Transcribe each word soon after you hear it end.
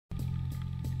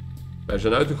Wij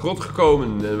zijn uit de grot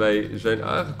gekomen en wij zijn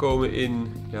aangekomen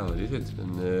in, ja wat is het,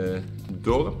 een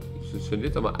dorp. Dus het zijn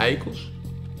dit allemaal eikels.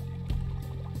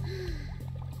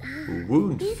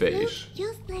 Woundface.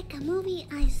 Just like a movie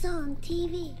I saw on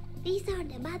TV. These are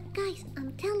the bad guys,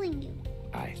 I'm telling you.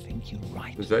 I think you're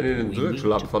right. We zijn in een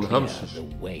drugslab van hamsters. The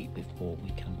way before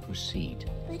we can proceed.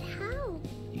 But how?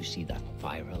 You see that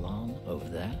fire alarm over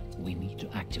there? We need to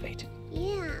activate it.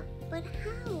 Yeah, but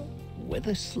how? With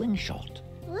a slingshot.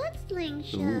 What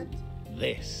slingshot?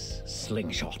 This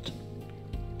slingshot.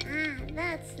 Ah,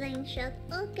 that slingshot.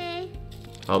 Okay.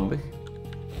 Handig.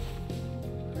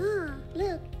 Ah,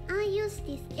 look, I use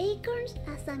these acorns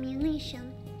as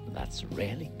ammunition. That's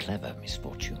really clever,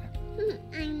 Misfortune.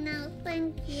 I know,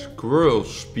 thank you. Squirrel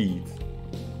speed.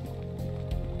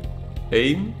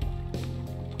 1.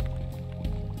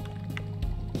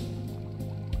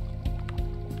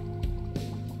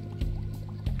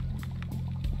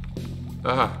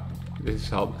 Aha, dit is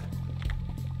handig.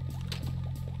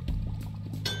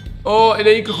 Oh, in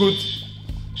 1 keer goed.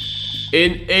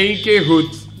 In 1 keer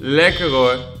goed. Lekker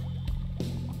hoor.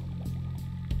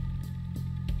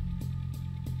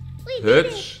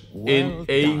 Huts. In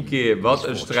 1 keer. Wat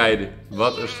een strijden.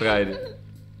 Wat een strijden.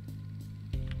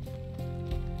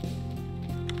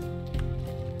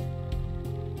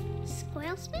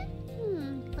 Squirrel speed?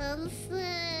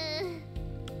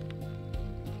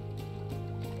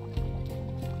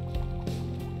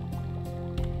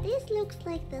 This looks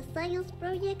like the science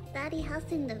project Daddy has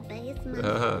in the basement.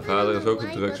 Aha, vader is ook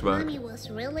een drugsmaker. Mommy was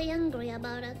really angry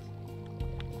about it.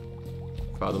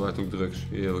 Vader maakt ook drugs.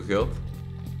 Heel veel geld.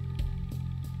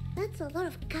 That's a lot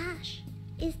of cash.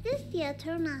 Is this the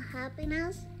eternal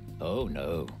happiness? Oh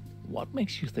no. What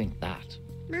makes you think that?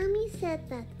 Mommy said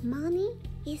that money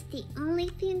is the only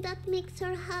thing that makes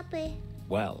her happy.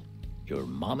 Well, your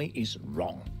mommy is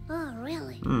wrong. Oh,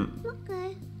 really?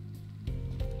 Okay.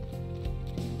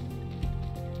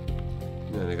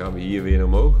 Nou, dan gaan we hier weer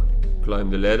omhoog.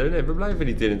 Climb the ladder. Nee, we blijven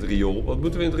niet in het riool. Wat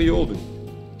moeten we in het riool doen?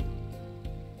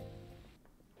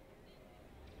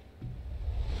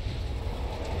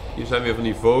 Hier zijn weer van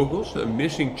die vogels. Een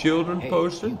missing children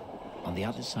poster. You, on the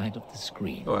other side of the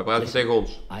screen. Oh, hij praat tegen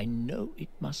ons. I know it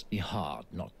must be hard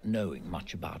not knowing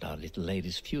much about our little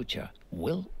lady's future.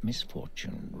 Will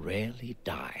Misfortune really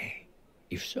die?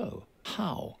 If so,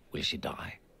 how will she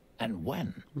die? And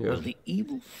when will the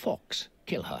evil fox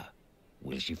kill her?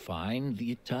 Will she find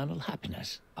the eternal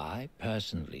happiness? I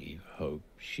personally hope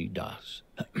she does.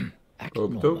 Act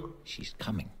normal. She's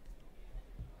coming.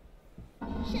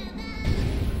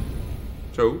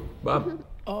 Zo, bam.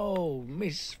 Oh,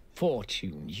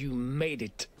 Misfortune, you made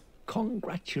it.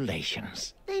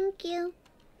 Congratulations. Thank you.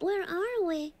 Where are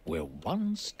we? We're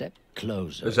one step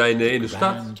closer We zijn to in the de stad.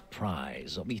 grand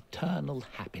prize of eternal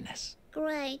happiness.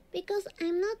 Great, because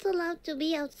I'm not allowed to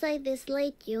be outside this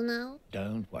lake, you know.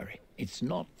 Don't worry, it's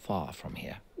not far from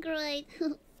here. Great.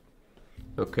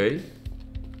 Oké.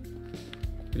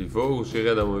 Die vogels die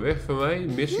rennen allemaal weg van mij.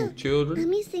 Missing A children.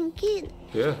 missing kid.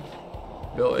 Ja.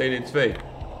 Wel 1 en 2.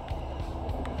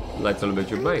 Lijkt wel een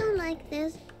beetje op I mij. don't like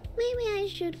this. Maybe I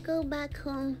should go back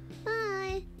home.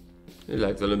 Bye. Die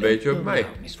lijkt wel een beetje op mij. Now,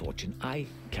 Misfortune, I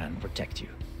can protect you.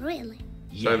 Really?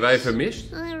 Zijn wij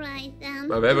vermist? Alright then.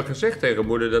 Maar we hebben gezegd tegen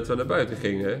moeder dat we naar buiten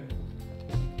gingen, hè?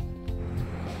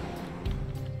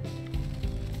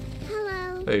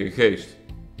 Hello. Hé, een geest.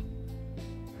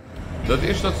 Dat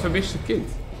is dat vermiste kind.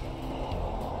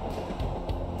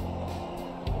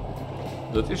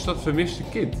 Dat is dat vermiste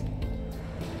kind.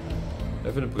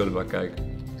 Even een prullenbak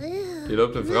kijken. Ugh, Hier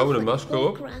loopt een vrouw met een masker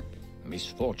op. crap.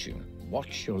 Misfortune,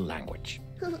 watch your language.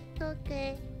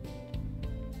 Okay.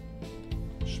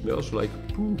 Smells like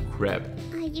poo crab.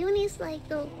 A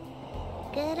unicycle.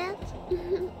 Get it?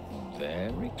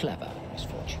 Very clever,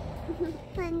 Misfortune.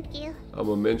 Thank you.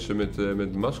 Allemaal mensen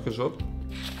met maskers op.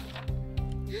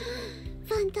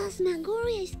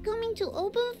 Phantasmagoria is coming to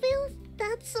Openfield?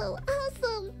 That's so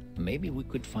awesome. Maybe we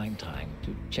could find time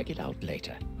to check it out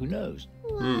later. Who knows?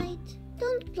 Right.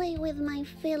 Don't play with my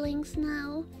feelings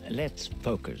now. Let's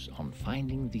focus on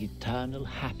finding the eternal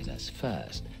happiness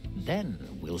first. Then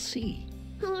we'll see.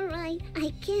 Alright,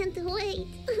 I can't wait.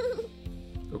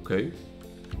 Oké.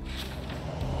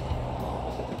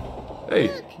 Hey,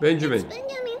 Benjamin. It's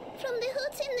Benjamin from the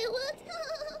Hoods in the Woods.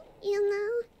 You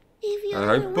know, if you Hij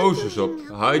ever hangt want posters to op. hang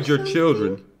out Hide your with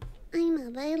children. something, I'm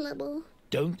available.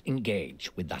 Don't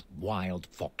engage with that wild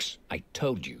fox. I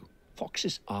told you,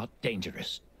 foxes are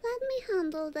dangerous. Let me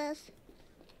handle this.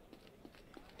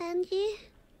 Benji,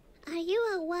 are you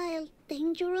a wild,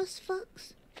 dangerous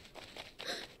fox?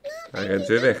 No, Hij Benji, rent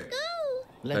weer weg. don't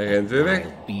go. Let Hij rent weer that weg.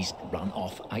 wild beast run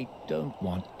off. I don't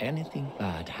want anything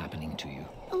bad happening to you.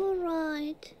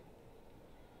 Alright.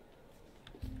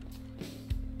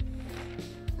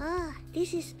 Ah,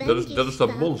 this is Dat is Benji's dat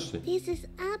stuff. monster. This is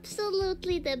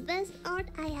absolutely the best art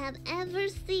I have ever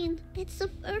seen. It's so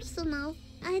personal.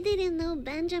 I didn't know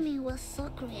Benjamin was so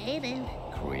creative.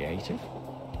 Creative?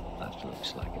 That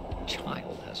looks like a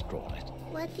child has drawn it.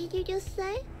 What did you just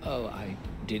say? Oh, I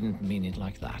didn't mean it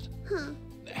like that. Huh.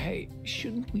 Hey,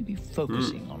 shouldn't we be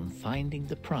focusing on finding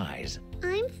the prize?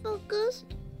 I'm focused.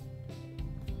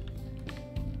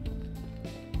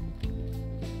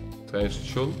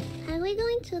 Treinstation. Are we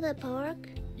going to the park?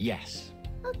 Yes.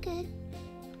 Okay.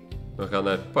 We gaan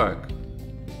naar het park.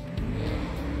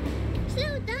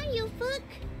 Slow down, you fuck.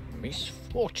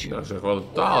 Misfortune. Nou, zeg wel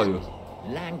een taal, joh.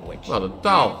 Language. Wat een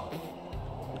taal.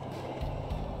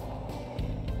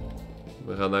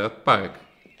 We gaan naar het park,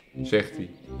 zegt hij.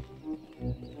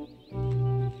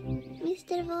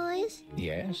 Mr. Voice,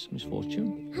 Yes,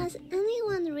 Misfortune? has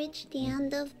anyone reached the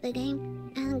end of the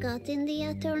game and gotten the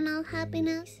eternal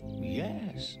happiness?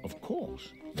 Yes, of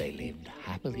course. They lived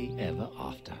happily ever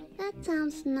after. That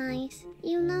sounds nice.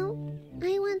 You know,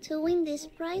 I want to win this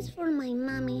prize for my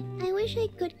mommy. I wish I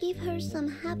could give her some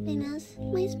happiness.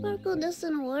 My sparkle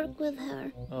doesn't work with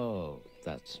her. Oh,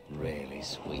 that's really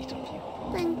sweet of you.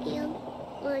 Thank you.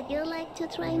 Would you like to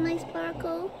try my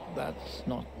sparkle? That's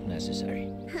not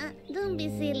necessary. Ha, don't be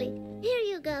silly. Here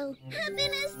you go.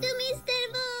 Happiness to Mr.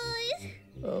 Voice!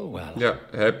 Oh, well. Ja,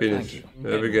 happiness. Thank you.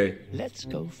 There we go. Let's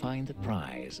go find the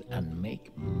prize and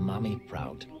make Mummy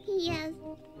proud. Yes.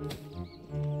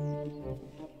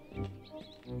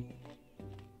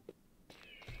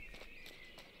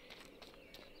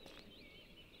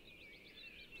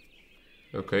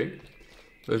 Oké.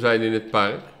 We zijn in het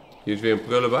park. Hier is weer een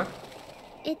prullenbak.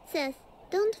 It says,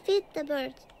 don't feed the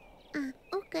birds. Ah,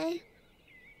 okay.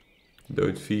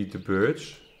 Don't feed the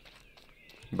birds.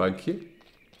 Bankje.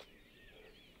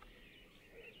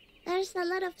 There's a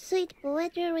lot of sweet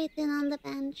poetry written on the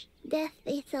bench. Death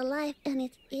is alive and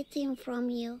it's eating from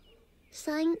you.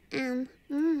 Sign Anne.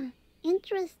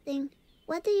 Interesting.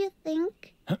 What do you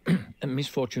think?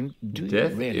 Misfortune, do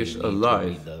Death you really is need to alive.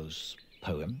 read those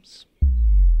poems?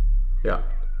 Ja.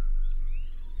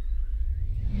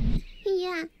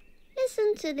 Yeah.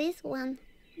 Listen to this one.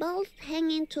 Balls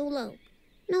hanging too low.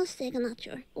 No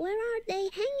signature. Where are they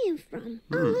hanging from?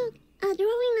 Oh, look. A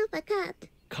drawing of a cat.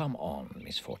 Come on,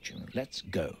 Misfortune, let's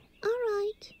go. All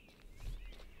right.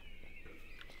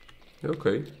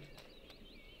 Oké.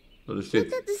 Wat is Look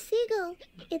dit? at the seagull.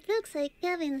 It looks like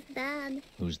Kevin's dad.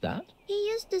 Who's that? He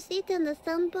used to sit in the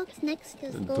sandbox next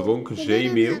to school. dronken He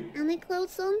didn't zeemeeuw. have any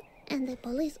clothes on, and the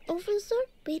police officer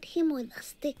beat him with a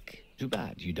stick. Too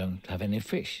bad you don't have any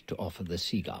fish to offer the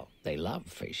seagull. They love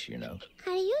fish, you know.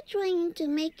 Are you trying to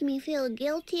make me feel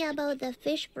guilty about the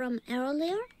fish from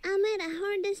earlier? I made a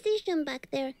hard decision back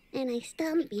there, and I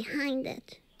stand behind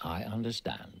it. I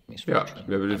understand, Ja, Misfortune.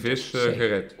 we hebben de I'm vis just saying.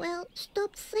 gered. Well,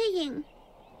 stop saying.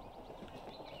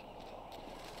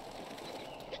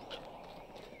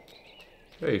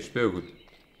 Hé, speelgoed.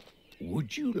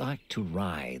 Would you like to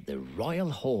ride the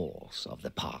royal horse of the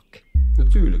park?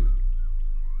 Natuurlijk.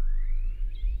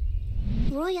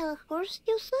 Royal horse,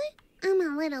 you say? I'm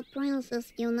a little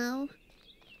princess, you know.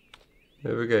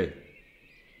 There we go.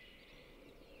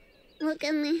 Look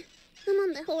at me. I'm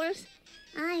on the horse.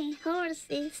 Aye,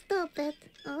 horsey, stop it.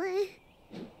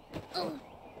 Oh,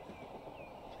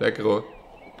 Lekker hoor.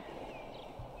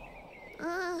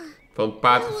 Van het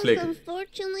paard that was geflikkerd.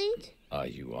 unfortunate. Are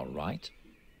you all right?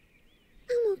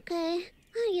 I'm okay.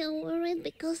 Are you worried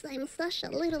because I'm such a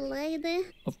little lady?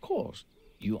 Of course.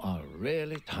 You are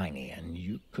really tiny and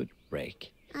you could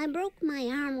break. I broke my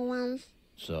arm once.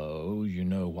 So you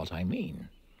know what I mean.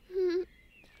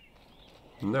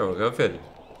 Nou, we gaan verder.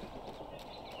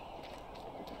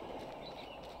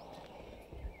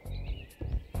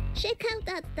 Check out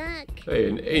that duck. Hé,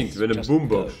 een eend met een Just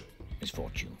boombox. go,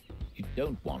 Misfortune. You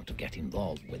don't want to get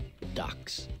involved with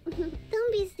ducks.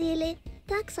 Don't be silly.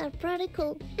 Ducks are pretty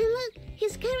cool. And look,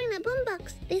 he's carrying a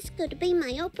boombox. This could be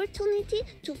my opportunity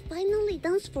to finally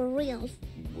dance for reals.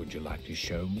 Would you like to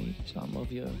show me some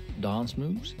of your dance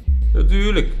moves?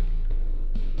 Natuurlijk.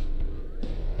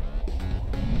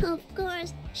 Of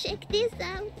course. Check this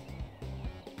out.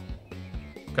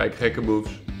 Kijk, gekke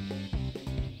moves.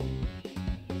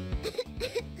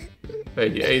 Hé,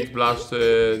 die eend blaast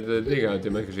de dingen uit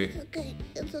in mijn gezicht. Okay,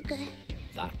 it's okay.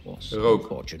 That was Rook.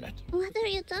 unfortunate. What are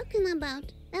you talking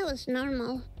about? That was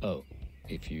normal. Oh,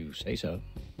 if you say so.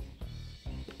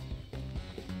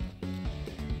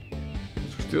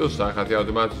 Als ik stilsta, gaat hij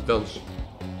automatisch dansen.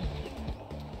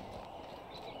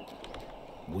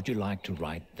 Would you like to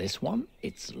ride this one?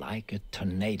 It's like a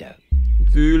tornado.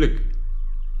 Tuurlijk.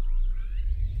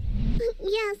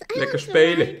 Yes, I Lekker want to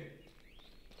spelen. ride.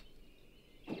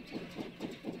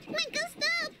 Make us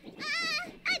stop!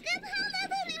 I can't hold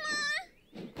it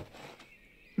anymore!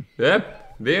 Hup,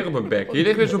 weer op mijn bek. Hier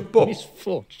ligt weer zo'n pop.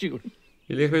 Misfortune.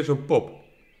 Hier ligt weer zo'n pop.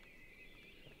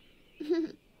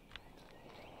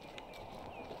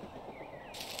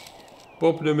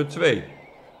 Pop nummer 2.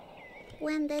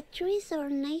 When the trees are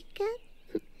naked,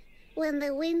 when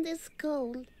the wind is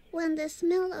cold, when the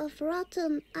smell of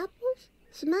rotten apples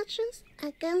smashes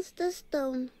against the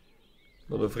stone.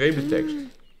 Wat een vreemde tekst.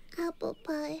 Apple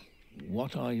pie.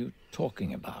 What are you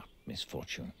talking about,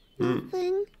 Misfortune?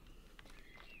 Nothing.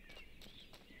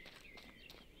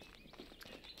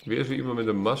 Weer zo iemand met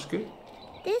een masker.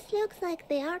 This looks like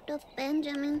the art of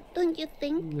Benjamin, don't you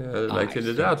think? Ja, dat lijkt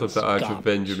inderdaad op de Art of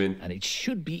Benjamin. And it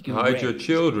should be Hide your erased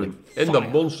children. with En dat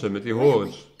fire. monster met die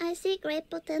horens. I see great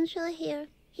potential here.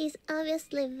 He's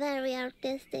obviously very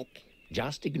artistic.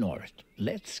 Just ignore it.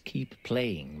 Let's keep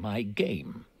playing my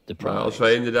game. The Maar als prize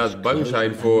wij is inderdaad bang closer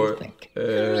zijn than voor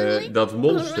you think. dat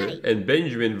monster en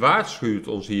Benjamin waarschuwt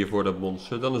ons hier voor dat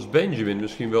monster, dan is Benjamin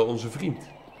misschien wel onze vriend.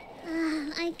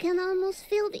 I can almost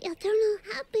feel the eternal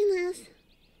happiness.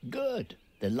 Good.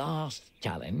 The last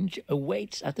challenge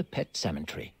awaits at the pet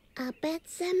cemetery. A pet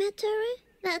cemetery?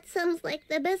 That sounds like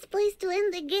the best place to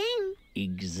end the game.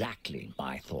 Exactly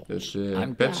my thoughts. Dus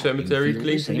I'm Pet glad Cemetery you feel the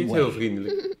klinkt same niet way. heel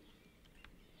vriendelijk.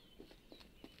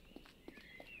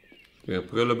 Weer een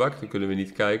prullenbak, dan kunnen we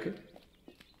niet kijken.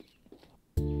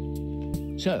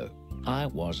 So, I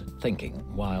was thinking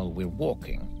while we're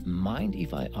walking, mind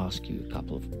if I ask you a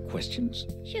couple of questions?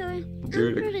 Sure, I'm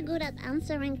Good. pretty good at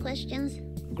answering questions.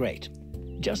 Great.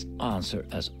 Just answer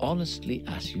as honestly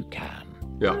as you can.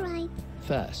 Ja, Alright.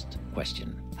 First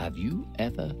question. Have you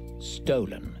ever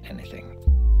stolen anything?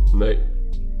 nee.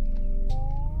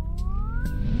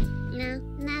 No,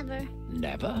 never.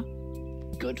 Never?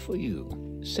 Good for you.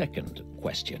 Second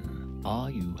question.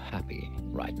 Are you happy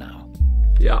right now?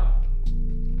 Ja.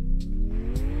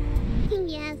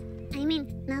 Yes, I mean,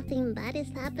 nothing bad is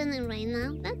happening right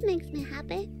now. That makes me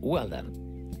happy. Well then,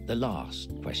 the last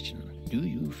question. Do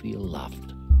you feel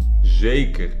loved?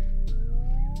 Zeker.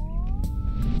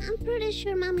 I'm pretty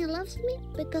sure Mommy loves me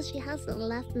because she hasn't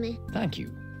left me. Thank you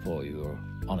for your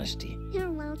honesty.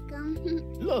 You're welcome.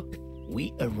 Look,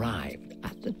 we arrived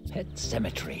at the pet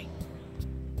cemetery.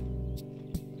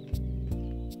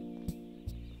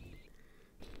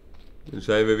 Dan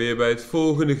zijn we weer bij het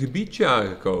volgende gebiedje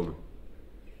aangekomen.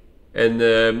 En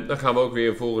daar gaan we ook weer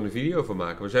een volgende video van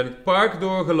maken. We zijn het park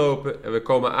doorgelopen en we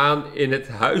komen aan in het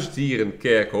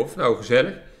huisdierenkerkhof. Nou,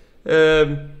 gezellig.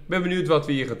 Ben benieuwd wat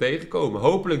we hier gaan tegenkomen.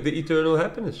 Hopelijk de Eternal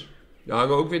Happiness. Er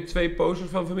hangen ook weer 2 posters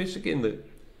van vermiste kinderen.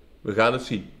 We gaan het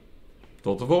zien.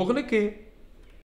 Tot de volgende keer.